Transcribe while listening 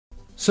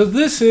So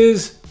this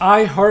is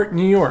I Heart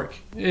New York.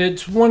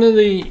 It's one of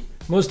the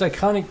most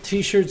iconic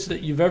t-shirts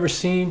that you've ever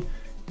seen.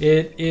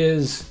 It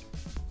is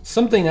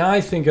something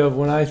I think of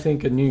when I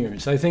think of New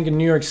Year's. I think of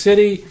New York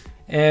City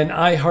and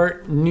I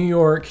Heart New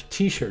York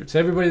t-shirts.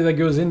 Everybody that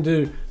goes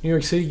into New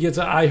York City gets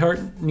an I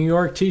Heart New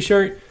York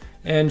t-shirt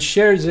and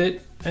shares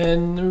it,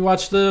 and we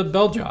watch the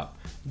bell drop.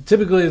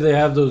 Typically they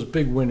have those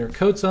big winter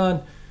coats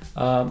on.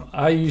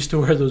 I used to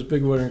wear those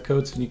big winter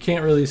coats and you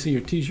can't really see your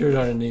t-shirt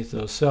underneath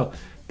those.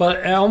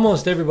 But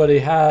almost everybody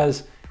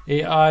has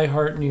a I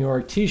Heart New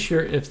York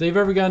t-shirt if they've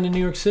ever gone to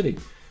New York City.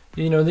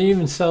 You know, they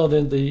even sell it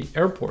in the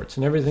airports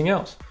and everything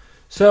else.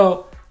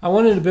 So I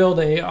wanted to build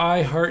a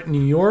I Heart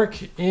New York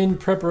in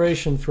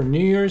preparation for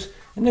New Year's,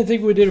 and I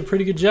think we did a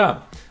pretty good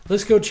job.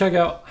 Let's go check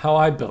out how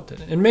I built it.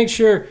 And make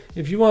sure,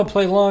 if you want to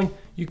play along,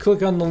 you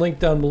click on the link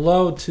down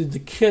below to the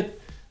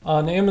kit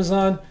on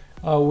Amazon,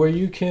 where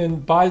you can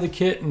buy the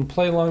kit and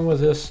play along with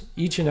this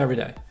each and every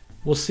day.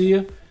 We'll see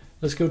you.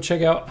 Let's go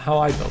check out how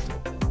I built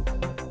it.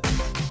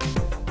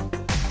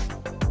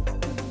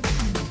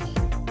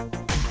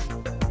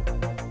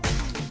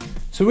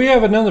 So we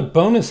have another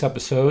bonus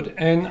episode,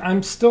 and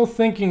I'm still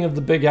thinking of the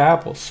Big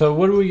Apple. So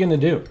what are we going to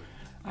do?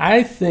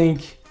 I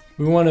think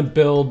we want to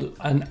build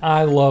an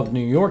I Love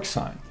New York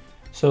sign.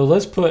 So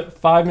let's put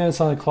 5 minutes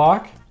on the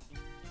clock,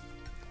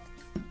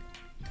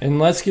 and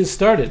let's get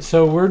started.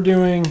 So we're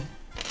doing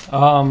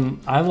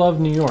I Love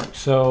New York.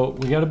 So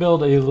we got to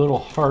build a little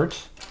heart,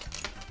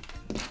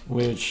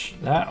 which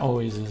that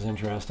always is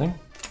interesting.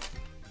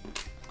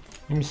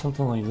 Maybe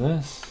something like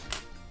this.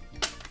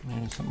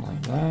 Maybe something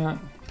like that.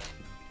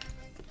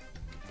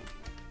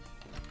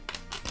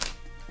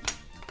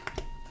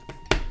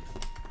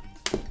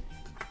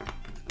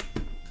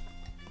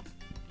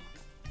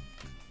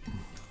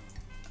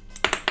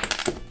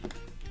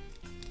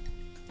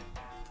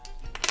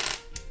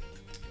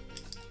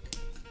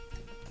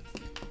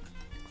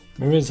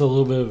 Maybe it's a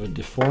little bit of a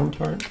deformed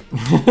heart.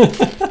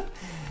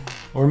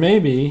 Or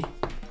maybe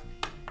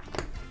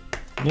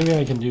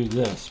I can do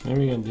this.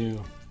 Maybe I can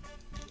do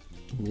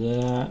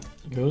that.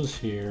 Goes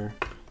here.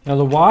 Now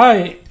the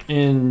Y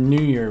in New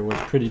Year was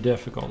pretty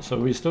difficult, so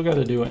we still got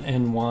to do an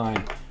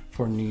NY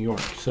for New York.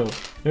 So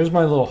there's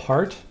my little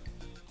heart.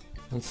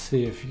 Let's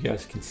see if you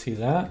guys can see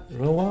that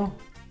real well.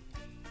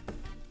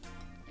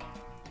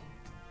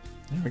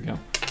 There we go.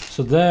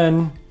 So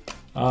then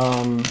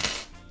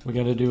we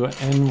got to do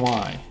an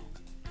NY.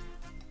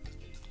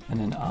 And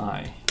an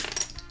I.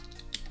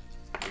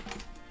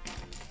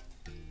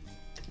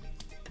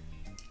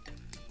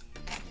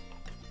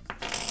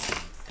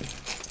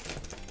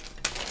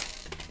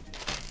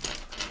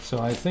 So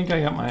I think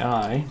I got my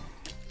I.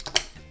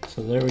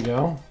 So there we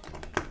go.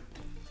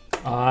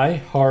 I,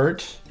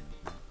 heart.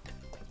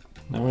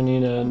 Now we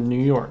need a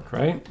New York,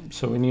 right?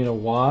 So we need a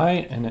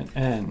Y and an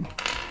N.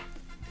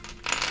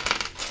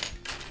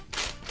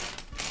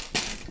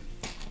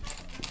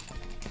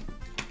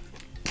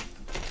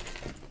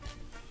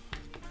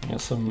 Got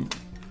some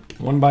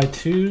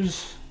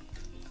 1x2s.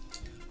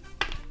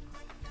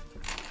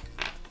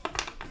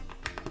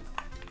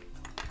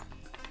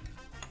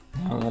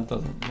 No, that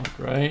doesn't look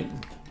right.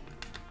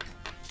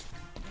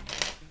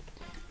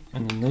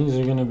 And then these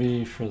are going to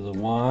be for the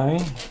Y.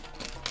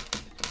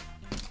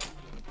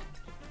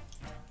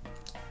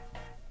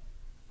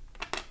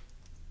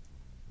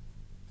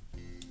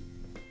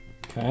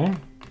 Okay.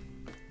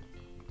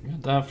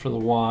 Got that for the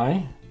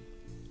Y.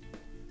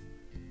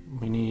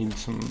 We need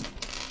some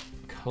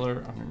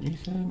color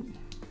underneath it.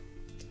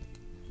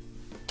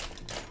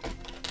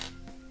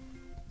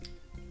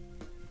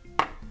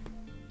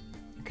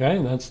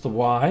 Okay, that's the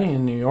Y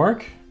in New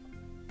York.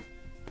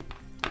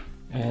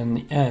 And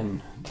the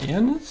N. The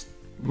N is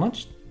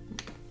much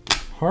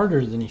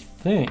harder than you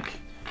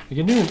think. You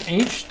can do an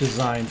H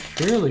design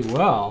fairly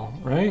well,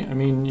 right? I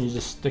mean, you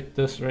just stick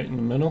this right in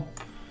the middle.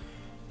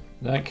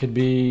 That could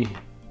be...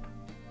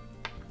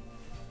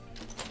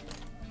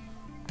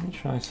 Let me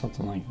try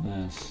something like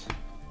this.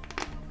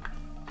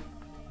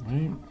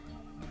 Right.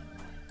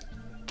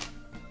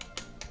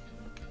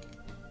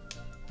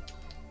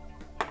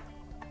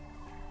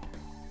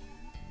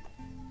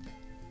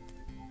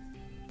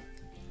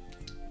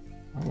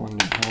 I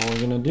wonder how we're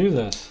going to do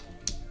this.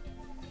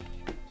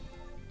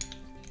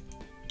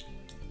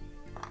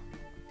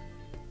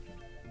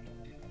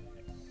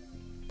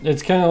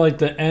 It's kind of like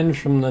the N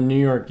from the New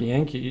York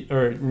Yankees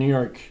or New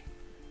York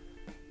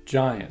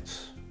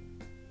Giants.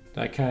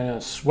 That kind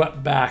of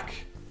swept back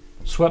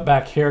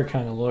hair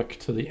kind of look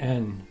to the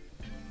end.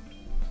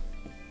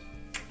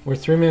 We're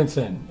 3 minutes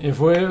in. If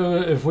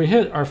we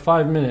hit our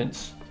 5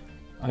 minutes,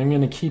 I'm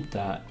gonna keep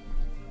that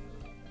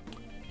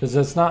because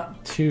that's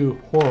not too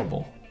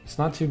horrible. It's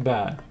not too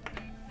bad.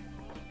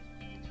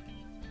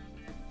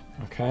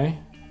 Okay.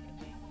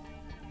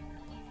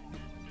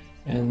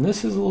 And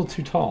this is a little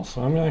too tall,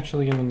 so I'm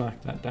actually gonna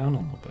knock that down a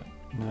little bit.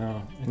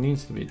 No, it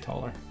needs to be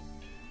taller.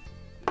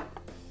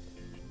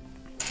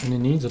 And it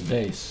needs a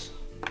base.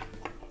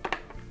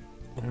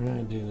 I'm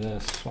gonna do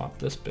this, swap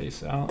this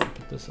base out,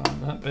 put this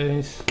on that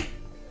base.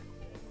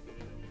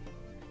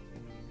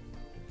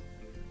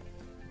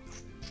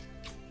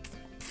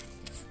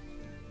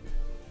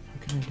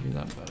 can I do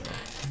that better?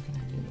 How can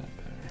I do that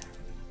better?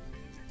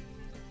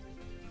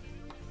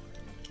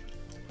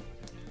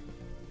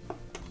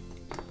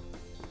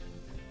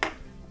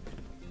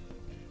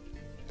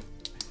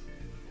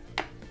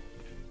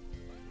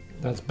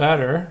 That's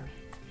better.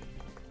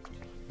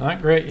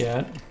 Not great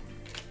yet.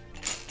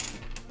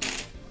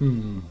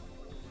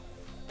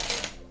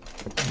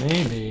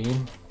 Maybe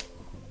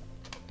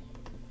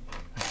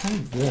I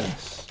have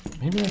this.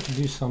 Maybe I can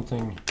do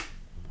something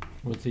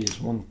with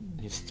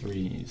these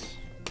threes.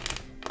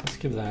 Let's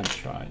give that a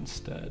try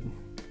instead.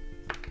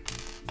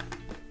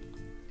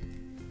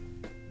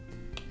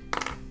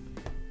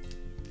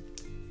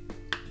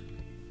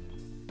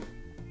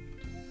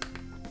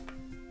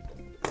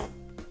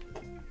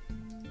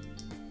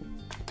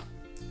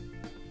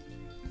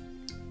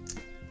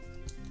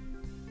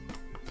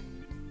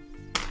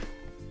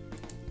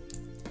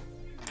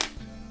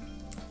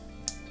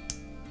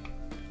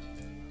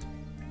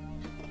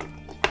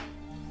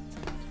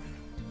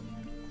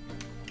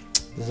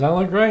 Does that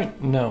look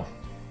right? No.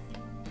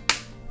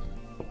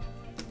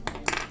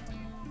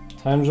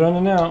 Time's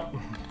running out.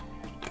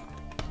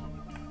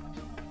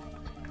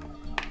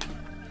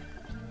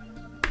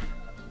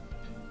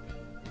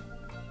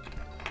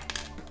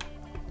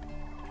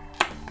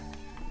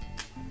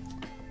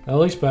 That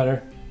looks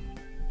better.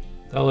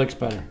 That looks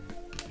better.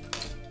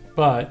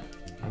 But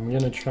I'm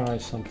gonna try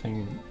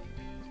something,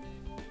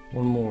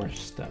 one more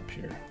step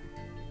here.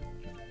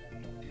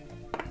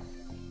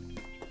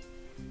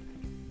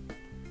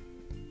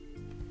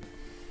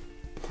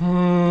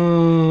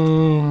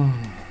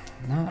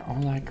 Not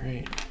all that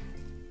great.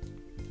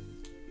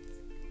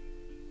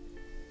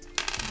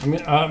 I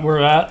mean,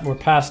 we're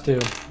past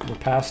due. We're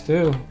past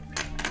due.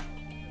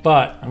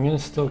 But I'm gonna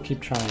still keep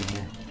trying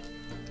here.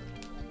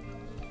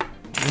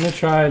 I'm gonna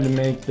try to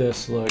make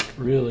this look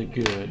really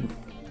good.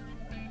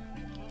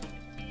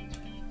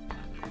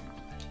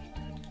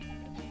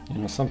 You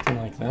know, something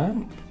like that.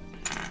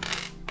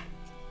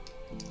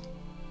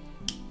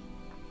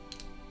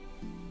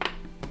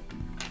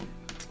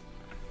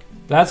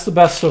 That's the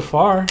best so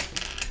far.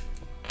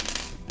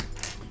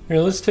 Here,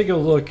 let's take a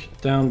look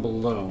down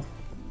below.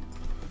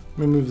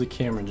 Let me move the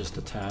camera just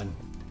a tad.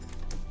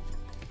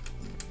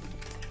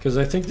 Because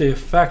I think the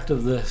effect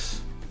of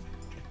this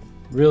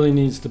really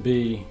needs to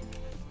be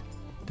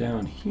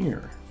down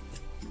here.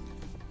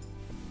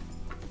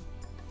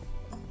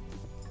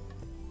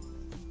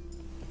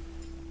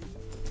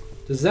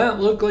 Does that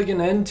look like an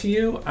N to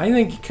you? I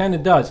think it kind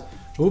of does.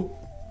 Oop,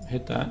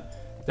 hit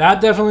that. That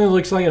definitely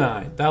looks like an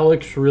I. That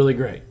looks really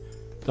great.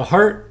 The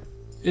heart,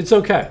 it's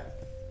okay.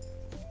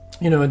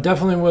 You know, it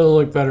definitely would have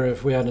looked better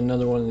if we had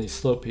another one of these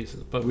slope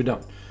pieces, but we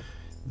don't.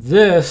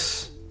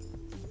 This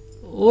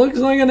looks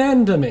like an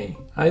N to me.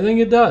 I think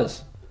it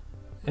does.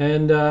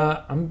 And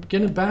I'm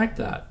gonna back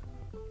that.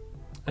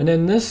 And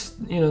then this,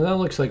 you know, that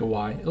looks like a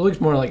Y. It looks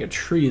more like a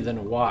tree than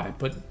a Y,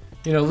 but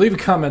you know, leave a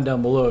comment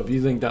down below if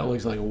you think that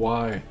looks like a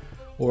Y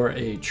or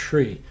a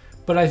tree.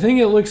 But I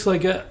think it looks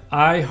like a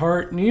I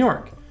Heart New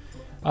York.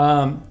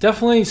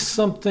 Definitely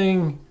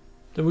something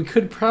that we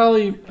could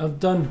probably have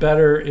done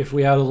better if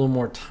we had a little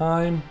more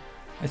time.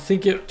 I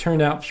think it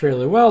turned out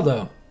fairly well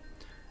though.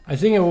 I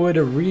think I would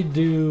have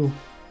redo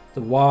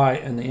the Y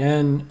and the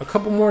N a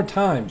couple more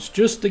times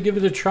just to give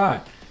it a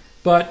try.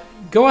 But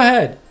go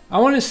ahead, I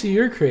want to see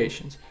your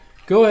creations.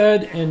 Go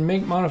ahead and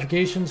make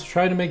modifications,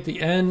 try to make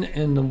the N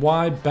and the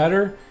Y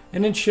better,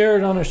 and then share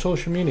it on our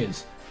social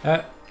medias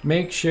at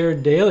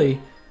MakeShareDaily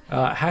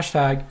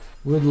hashtag.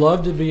 We'd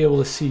love to be able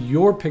to see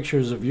your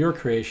pictures of your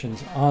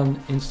creations on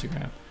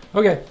Instagram.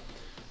 Okay,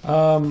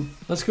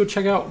 let's go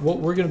check out what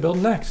we're gonna build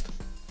next.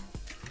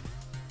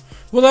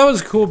 Well, that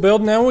was a cool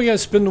build. Now we gotta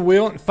spin the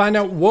wheel and find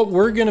out what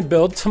we're gonna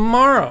build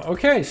tomorrow.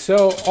 Okay,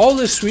 so all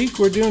this week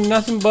we're doing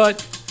nothing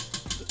but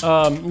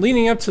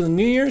leading up to the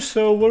New Year's.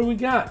 So what do we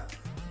got?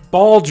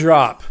 Ball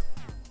drop.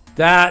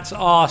 That's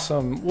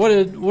awesome. What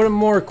a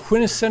more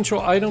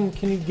quintessential item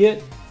can you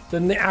get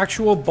than the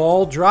actual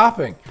ball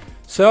dropping?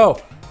 So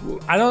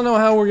I don't know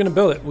how we're gonna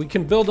build it. We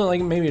can build it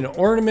like maybe an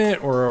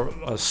ornament or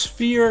a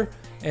sphere,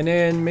 and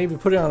then maybe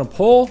put it on a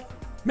pole.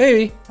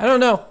 Maybe, I don't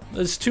know.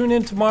 Let's tune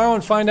in tomorrow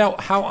and find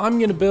out how I'm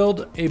gonna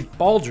build a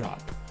ball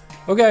drop.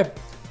 Okay,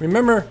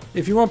 remember,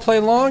 if you wanna play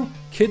along,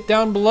 hit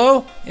down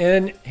below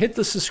and hit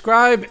the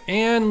subscribe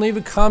and leave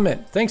a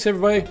comment. Thanks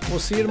everybody, we'll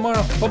see you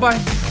tomorrow.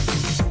 Bye-bye.